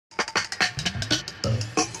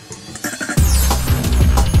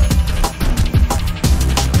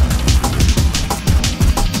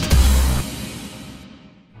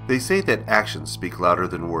They say that actions speak louder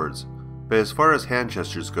than words, but as far as hand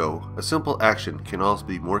gestures go, a simple action can also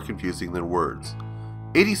be more confusing than words.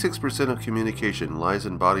 86% of communication lies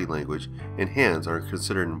in body language, and hands are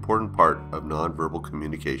considered an important part of nonverbal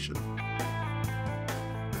communication.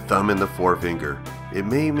 Thumb and the forefinger. It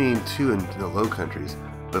may mean 2 in the Low Countries,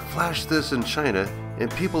 but flash this in China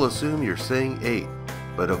and people assume you're saying 8.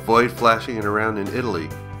 But avoid flashing it around in Italy,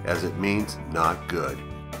 as it means not good.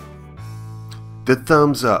 The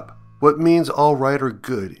thumbs up. What means all right or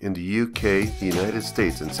good in the UK, the United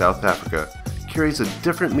States, and South Africa carries a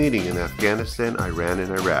different meaning in Afghanistan, Iran,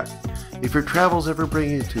 and Iraq. If your travels ever bring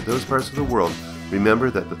you to those parts of the world, remember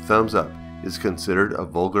that the thumbs up is considered a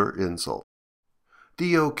vulgar insult.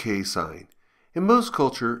 The OK sign. In most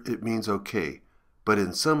culture, it means okay, but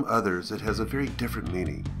in some others, it has a very different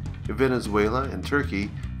meaning. In Venezuela and Turkey,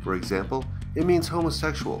 for example, it means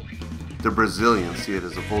homosexual. The Brazilians see it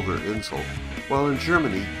as a vulgar insult, while in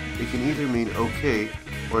Germany, it can either mean okay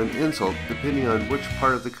or an insult depending on which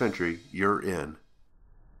part of the country you're in.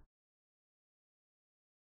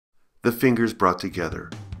 The fingers brought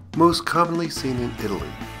together. Most commonly seen in Italy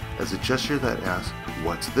as a gesture that asks,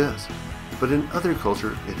 "What's this?" But in other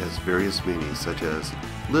culture, it has various meanings such as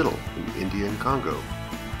little in India and Congo,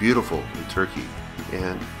 beautiful in Turkey,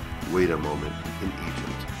 and wait a moment in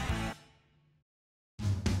Egypt.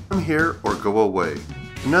 Come here or go away.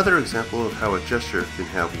 Another example of how a gesture can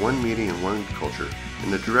have one meaning in one culture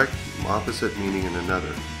and the direct opposite meaning in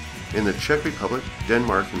another. In the Czech Republic,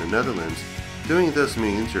 Denmark, and the Netherlands, doing this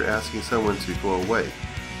means you're asking someone to go away.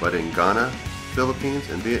 But in Ghana, Philippines,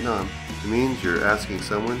 and Vietnam, it means you're asking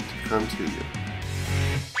someone to come to you.